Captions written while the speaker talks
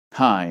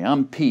Hi,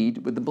 I'm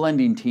Pete with the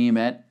blending team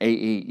at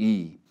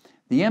AAE.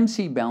 The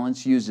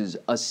MCBalance uses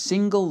a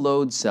single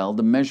load cell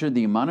to measure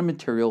the amount of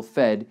material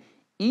fed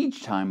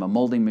each time a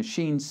molding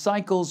machine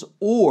cycles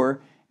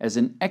or as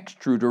an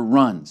extruder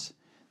runs.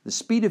 The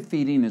speed of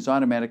feeding is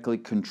automatically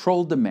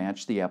controlled to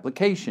match the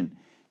application.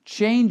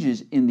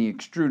 Changes in the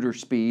extruder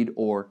speed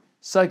or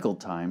cycle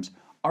times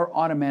are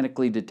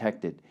automatically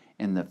detected,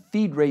 and the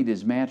feed rate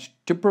is matched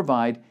to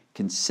provide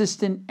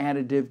consistent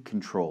additive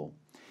control.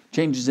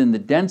 Changes in the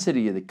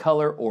density of the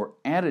color or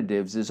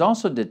additives is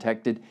also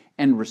detected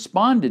and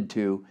responded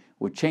to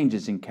with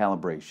changes in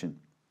calibration.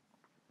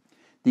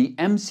 The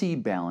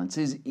MCBalance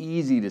is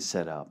easy to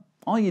set up.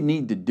 All you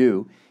need to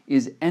do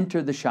is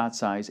enter the shot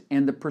size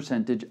and the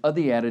percentage of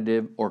the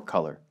additive or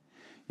color.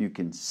 You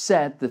can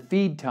set the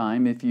feed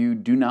time if you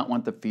do not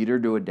want the feeder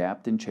to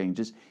adapt and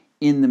changes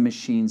in the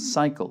machine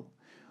cycle.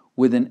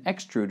 With an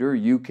extruder,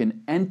 you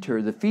can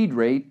enter the feed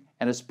rate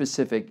at a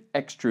specific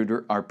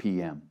extruder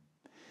RPM.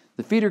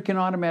 The feeder can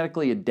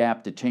automatically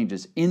adapt to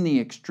changes in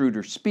the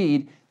extruder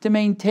speed to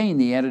maintain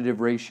the additive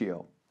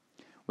ratio.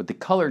 With the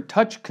color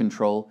touch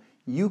control,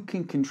 you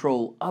can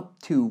control up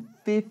to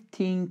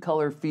 15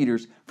 color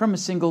feeders from a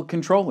single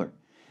controller.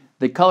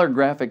 The color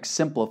graphics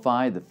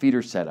simplify the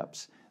feeder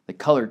setups. The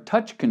color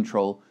touch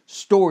control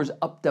stores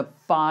up to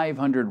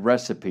 500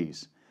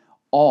 recipes.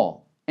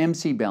 All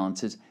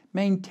MCBalances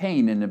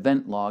maintain an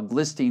event log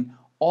listing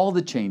all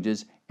the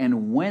changes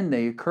and when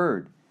they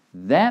occurred.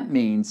 That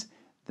means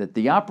that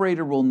the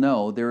operator will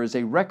know there is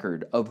a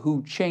record of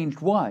who changed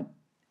what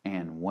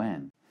and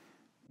when.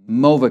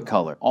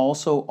 Movacolor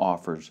also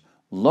offers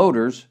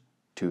loaders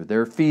to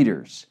their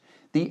feeders.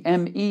 The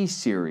ME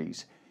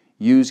series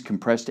use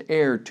compressed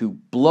air to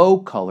blow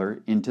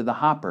color into the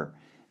hopper.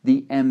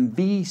 The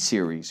MV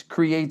series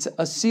creates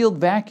a sealed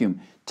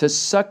vacuum to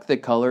suck the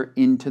color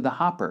into the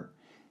hopper.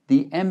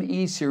 The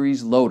ME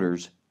series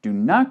loaders do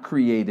not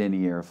create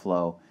any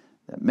airflow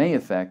that may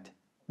affect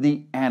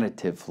the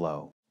additive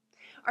flow.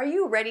 Are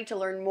you ready to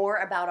learn more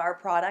about our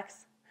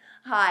products?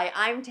 Hi,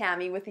 I'm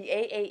Tammy with the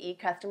AAE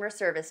Customer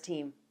Service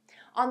Team.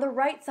 On the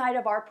right side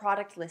of our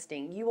product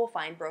listing, you will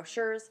find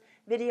brochures,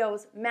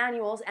 videos,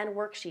 manuals, and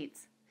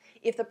worksheets.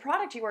 If the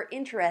product you are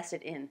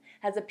interested in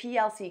has a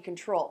PLC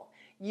control,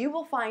 you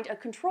will find a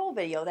control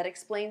video that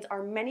explains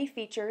our many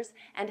features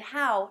and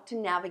how to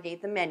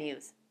navigate the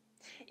menus.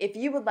 If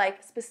you would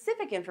like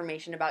specific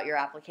information about your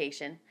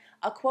application,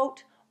 a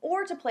quote,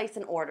 or to place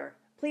an order,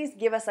 please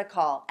give us a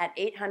call at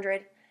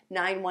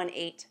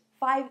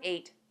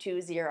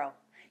 800-918-5820.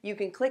 You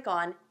can click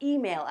on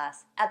Email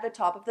Us at the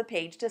top of the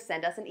page to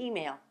send us an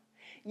email.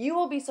 You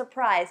will be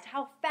surprised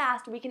how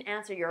fast we can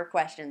answer your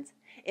questions.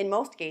 In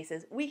most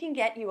cases, we can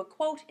get you a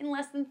quote in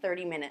less than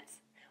 30 minutes.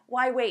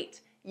 Why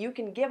wait? You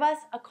can give us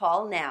a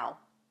call now.